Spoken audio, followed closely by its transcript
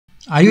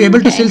Are you able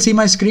to still see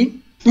my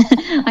screen?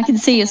 I can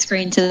see your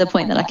screen to the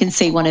point that I can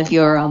see one of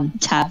your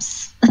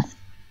tabs.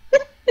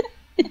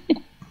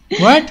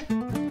 What?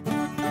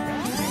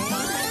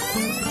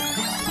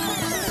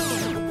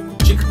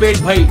 Clickbait,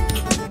 Bhai.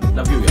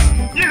 Love you,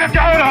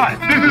 yeah.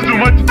 This is too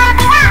much.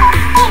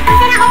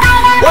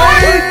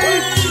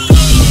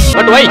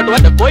 But why?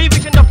 The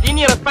coefficient of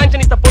linear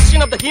expansion is the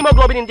position of the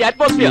hemoglobin in the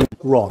atmosphere.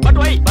 Wrong. But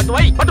why?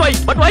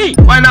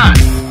 Why not?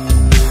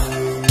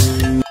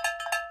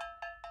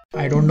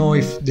 I don't know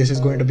if this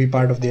is going to be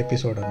part of the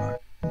episode or not.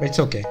 But it's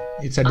okay.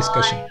 It's a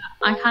discussion.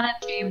 I kind of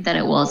assumed that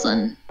it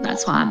wasn't.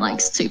 That's why I'm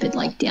like stupid,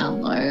 like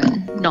down low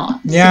and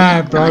not. Yeah,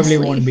 I probably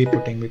won't be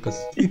putting because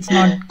it's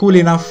not cool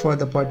enough for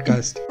the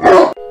podcast.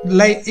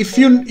 Like if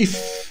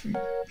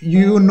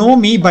you know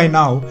me by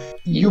now,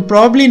 you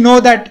probably know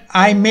that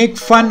I make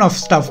fun of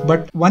stuff,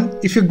 but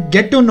if you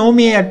get to know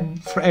me at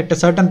a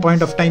certain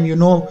point of time, you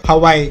know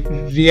how I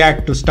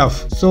react to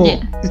stuff. So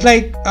it's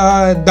like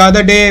the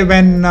other day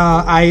when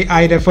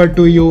I referred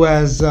to you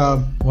as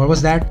what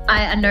was that?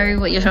 I know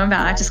what you're talking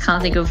about. I just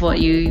can't think of what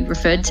you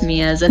referred to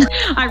me as, and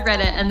I read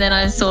it and then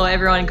I saw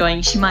everyone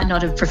going, she might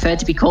not have preferred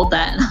to be called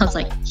that, and I was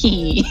like,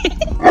 hee.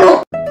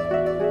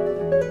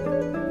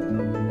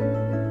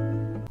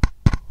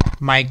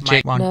 Mic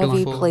check 1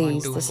 Novi, 2 4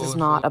 please, 1 2 this 4 is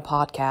not a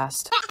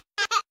podcast.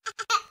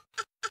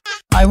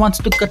 I once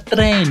took a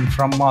train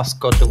from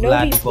Moscow to Novi,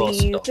 Vladivostok.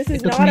 please, this is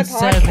It took not me a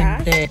 7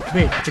 podcast. days.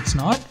 Wait, it's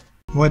not?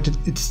 What?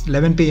 It's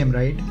 11 p.m.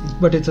 right?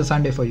 But it's a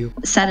Sunday for you.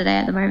 Saturday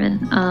at the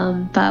moment,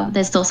 but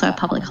there's also a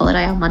public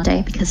holiday on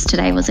Monday because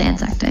today was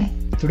Anzac Day.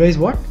 Today is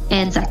what?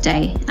 Anzac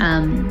Day,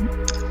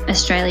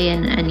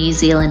 Australian and New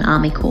Zealand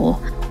Army Corps,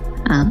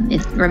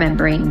 is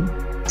remembering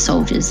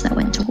soldiers that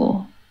went to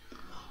war.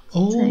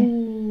 Oh.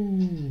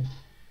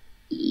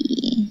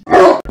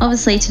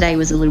 Obviously today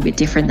was a little bit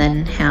different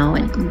than how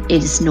it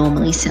is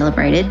normally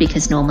celebrated,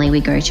 because normally we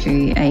go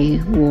to a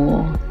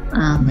war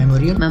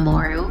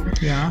memorial.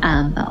 Yeah.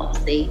 But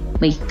obviously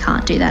we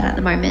can't do that at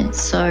the moment,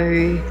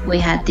 so we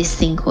had this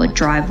thing called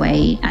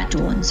driveway at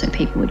dawn, so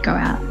people would go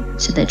out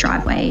to their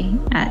driveway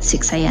at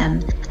 6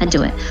 a.m. and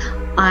do it.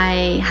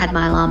 I had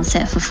my alarm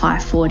set for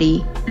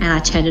 5:40 and I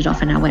turned it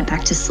off and I went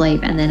back to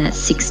sleep, and then at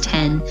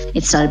 6:10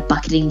 it started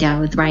bucketing down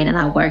with rain and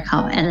I woke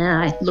up and then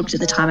I looked at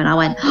the time and I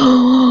went,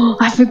 oh,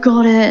 I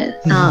forgot it.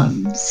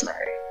 So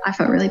I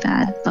felt really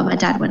bad, but my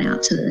dad went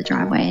out to the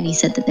driveway and he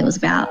said that there was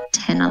about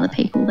 10 other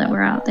people that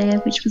were out there,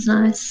 which was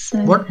nice.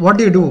 So. What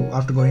do you do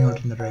after going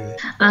out in the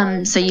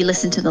driveway? So you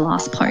listen to the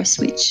last post,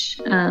 which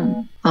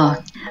I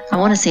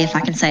want to see if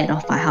I can say it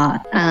off by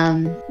heart.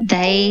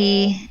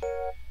 They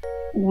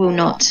will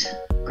not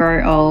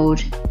grow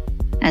old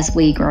as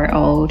we grow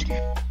old,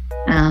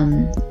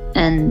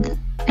 and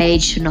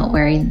age should not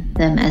worry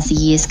them as the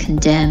years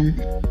condemn.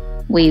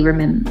 We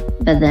remember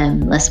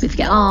them lest we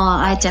forget. Oh,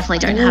 I definitely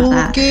don't have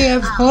that. Okay,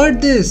 I've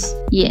heard this.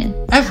 Yeah,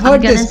 I've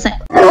heard this.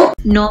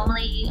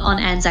 Normally on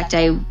Anzac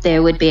Day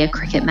there would be a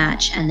cricket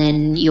match, and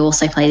then you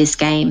also play this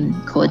game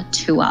called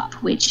Two Up,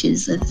 which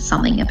is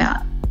something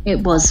about, it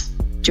was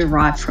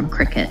derived from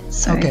cricket.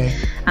 So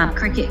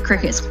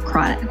cricket's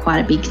quite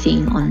a big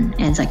thing on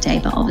Anzac Day,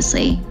 but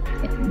obviously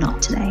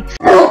not today.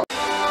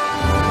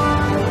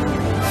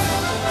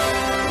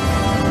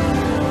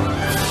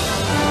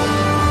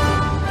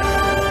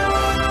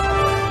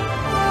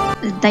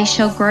 They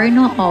shall grow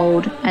not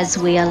old as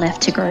we are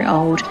left to grow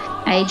old.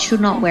 Age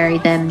should not weary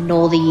them,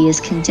 nor the years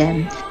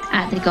condemn.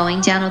 At the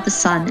going down of the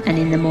sun and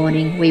in the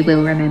morning we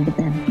will remember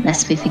them,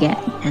 lest we forget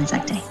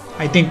Anzac Day.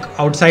 I think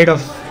outside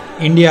of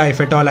India, if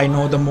at all, I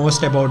know the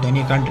most about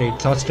any country,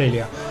 it's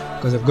Australia,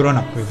 because I've grown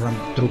up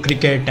through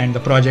cricket and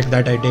the project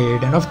that I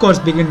did, and of course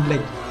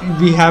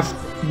we have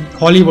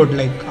Hollywood,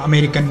 like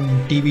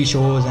American TV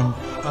shows and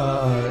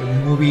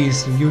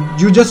movies.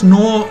 You just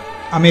know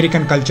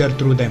American culture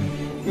through them.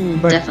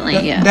 But definitely,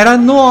 yeah. There are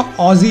no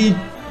Aussie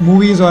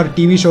movies or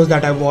TV shows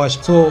that I've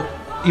watched. So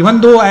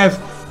even though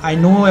I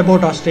know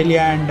about Australia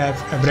and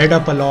I've read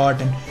up a lot,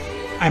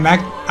 and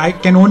I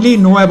can only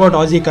know about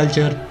Aussie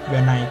culture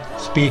when I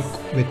speak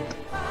with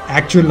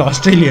actual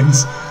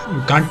Australians.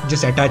 You can't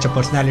just attach a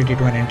personality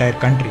to an entire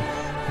country.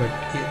 But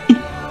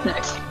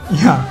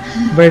yeah,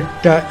 but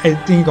I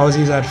think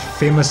Aussies are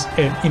famous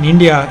in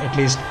India. At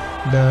least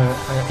the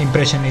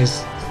impression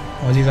is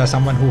Aussies are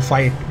someone who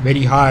fight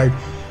very hard,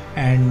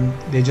 and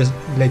they just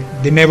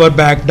they never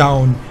back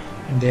down,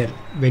 and they're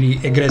very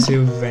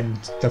aggressive and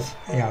stuff.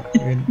 Yeah,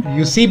 when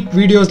you see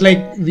videos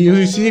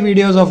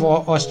of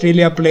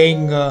Australia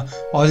playing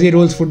Aussie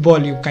rules football,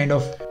 you kind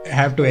of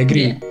have to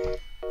agree. Yeah.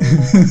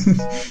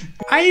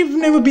 I've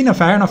never been a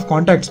fan of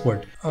contact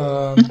sport,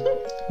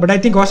 but I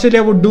think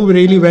Australia would do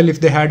really well if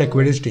they had a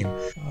Quidditch team.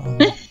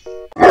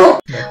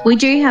 We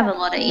do have a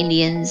lot of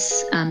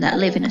Indians that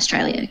live in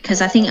Australia, because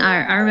I think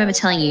I remember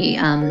telling you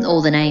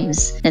all the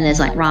names. Then there's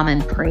like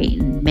Raman Preet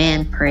and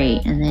Man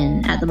Preet, and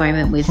then at the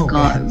moment we've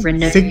got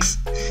Renew. Six.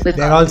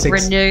 They're all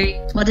six. Renew.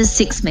 What does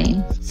six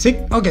mean? Sikh.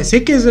 Okay,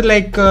 Sikh is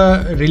like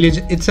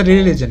religion. It's a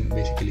religion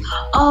basically.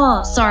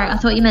 Oh, sorry. I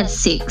thought you meant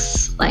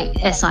six, like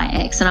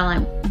SIX, and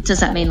I'm like, does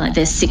that mean like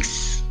there's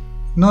six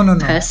No.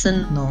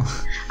 person. No.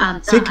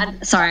 Sick.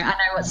 Sorry, I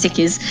know what sick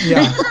is.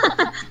 Yeah.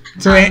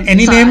 So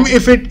any name,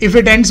 if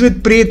it ends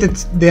with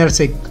Preet, they are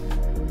sick.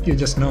 You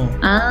just know.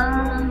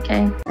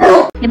 Okay.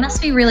 It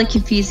must be really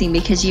confusing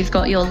because you've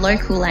got your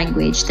local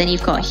language, then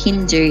you've got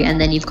Hindu,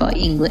 and then you've got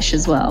English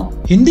as well.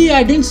 Hindi,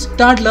 I didn't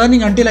start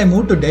learning until I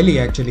moved to Delhi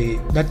actually.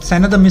 That's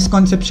another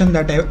misconception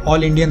that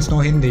all Indians know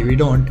Hindi. We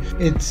don't.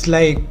 It's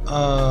like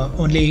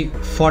only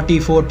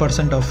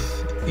 44% of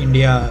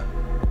India,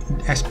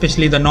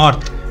 especially the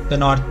north,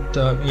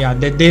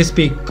 they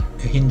speak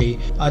Hindi.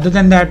 Other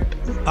than that,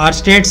 our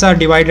states are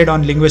divided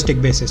on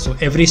linguistic basis. So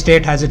every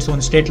state has its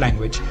own state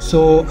language.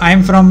 So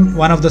I'm from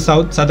one of the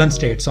southern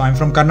states. So I'm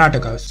from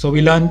Karnataka. So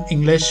we learn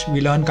English,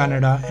 we learn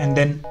Kannada, and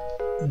then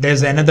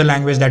there's another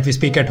language that we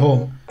speak at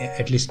home,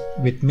 at least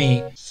with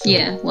me. So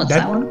yeah, what's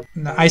that one?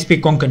 I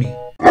speak Konkani.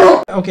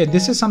 Okay,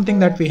 this is something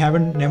that we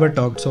haven't never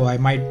talked. So I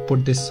might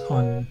put this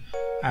on,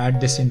 add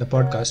this in the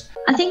podcast.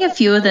 I think a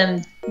few of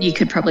them you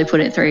could probably put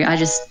it through. I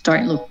just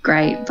don't look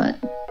great, but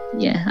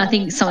yeah, I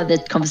think some of the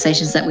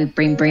conversations that we've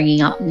been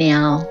bringing up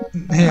now.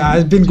 Yeah,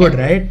 it's been good,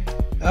 right?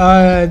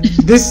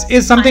 This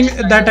is something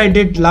that I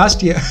did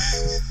last year.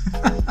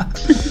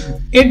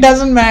 It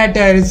doesn't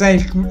matter. It's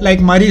like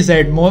Murray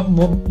said,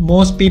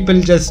 most people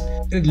just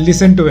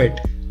listen to it.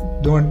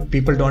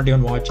 People don't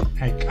even watch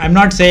it. I'm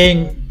not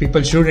saying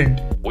people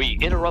shouldn't. We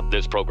interrupt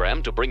this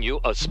program to bring you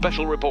a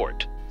special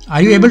report. Are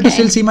you able to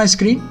still see my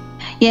screen?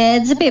 Yeah,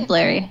 it's a bit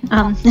blurry.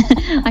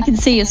 I can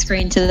see your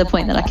screen to the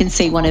point that I can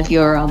see one of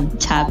your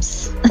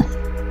tabs.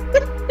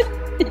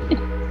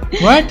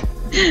 What?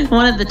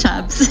 One of the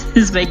tabs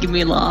is making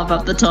me laugh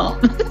up the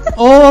top.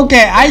 Oh,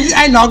 okay.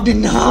 I logged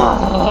in.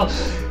 No.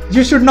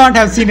 You should not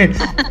have seen it.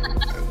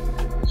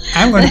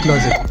 I'm going to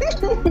close it.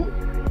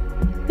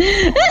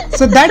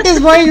 So that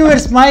is why you were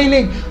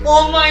smiling.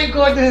 Oh my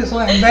god, this is so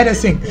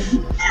embarrassing.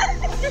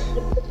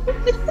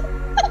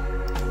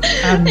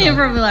 You're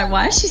probably like,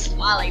 why is she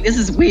smiling? This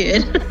is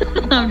weird.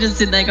 I'm just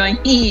sitting there going,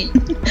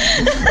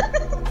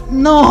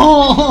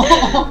 No.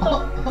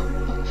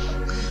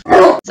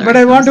 Sorry, but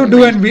I want to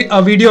do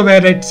a video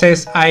where it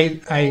says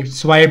I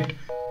swiped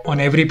on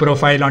every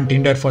profile on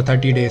Tinder for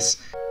 30 days.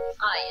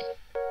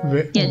 Oh,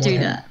 yeah. Do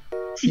that.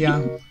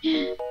 Yeah.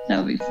 That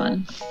would be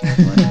fun.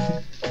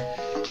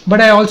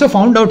 But I also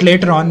found out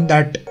later on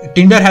that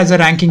Tinder has a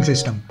ranking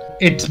system.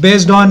 It's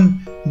based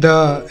on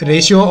the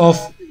ratio of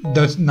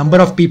the number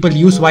of people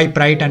you swipe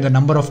right and the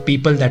number of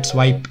people that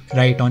swipe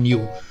right on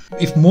you.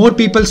 If more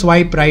people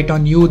swipe right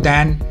on you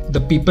than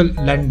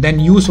then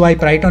you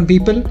swipe right on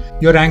people,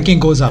 your ranking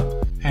goes up.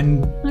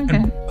 And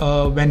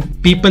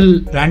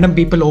when random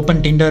people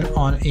open Tinder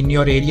in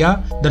your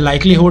area, the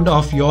likelihood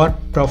of your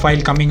profile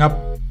coming up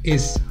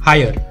is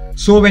higher.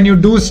 So when you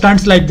do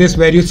stunts like this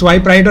where you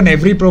swipe right on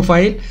every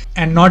profile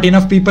and not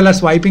enough people are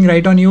swiping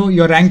right on you,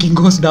 your ranking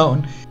goes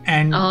down.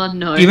 And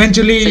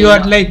eventually you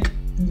are like,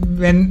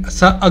 when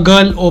a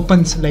girl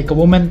opens, like a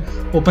woman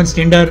opens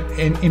Tinder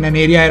in an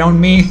area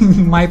around me,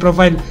 my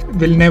profile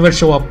will never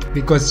show up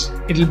because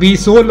it'll be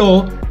so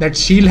low that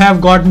she'll have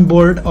gotten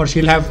bored or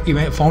she'll have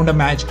even found a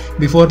match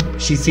before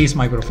she sees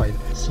my profile.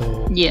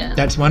 So yeah,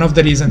 that's one of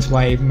the reasons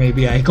why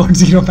maybe I got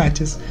 0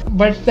 matches.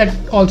 But that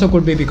also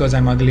could be because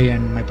I'm ugly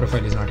and my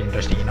profile is not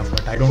interesting enough,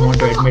 but I don't want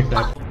to admit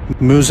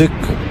that. Music.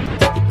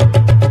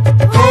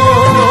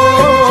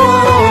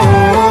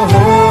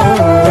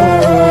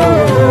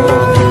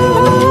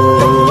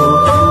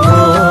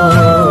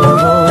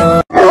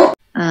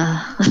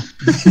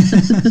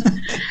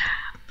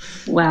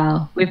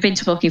 Wow, we've been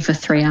talking for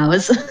 3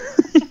 hours.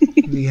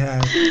 We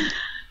have.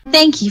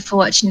 Thank you for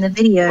watching the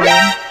video.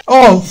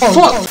 Oh,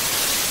 fuck!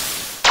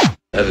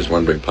 That is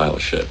one big pile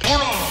of shit.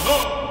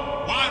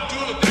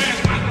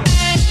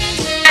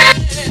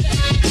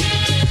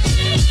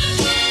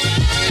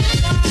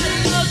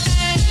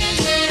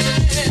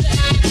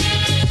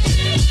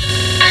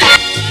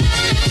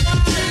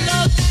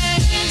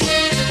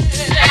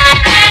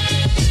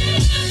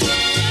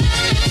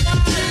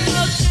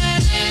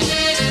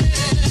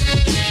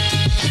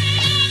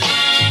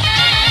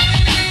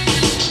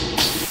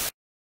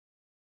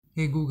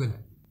 Hey Google,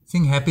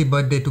 sing happy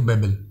birthday to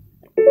Bebbel.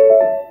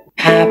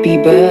 Happy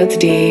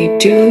birthday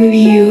to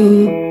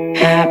you.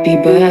 Happy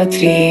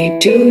birthday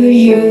to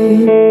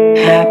you.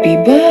 Happy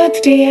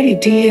birthday,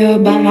 dear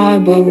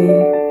Bummabum.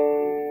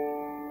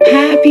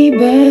 Happy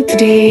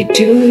birthday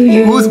to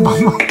you. Who's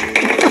Bummabum?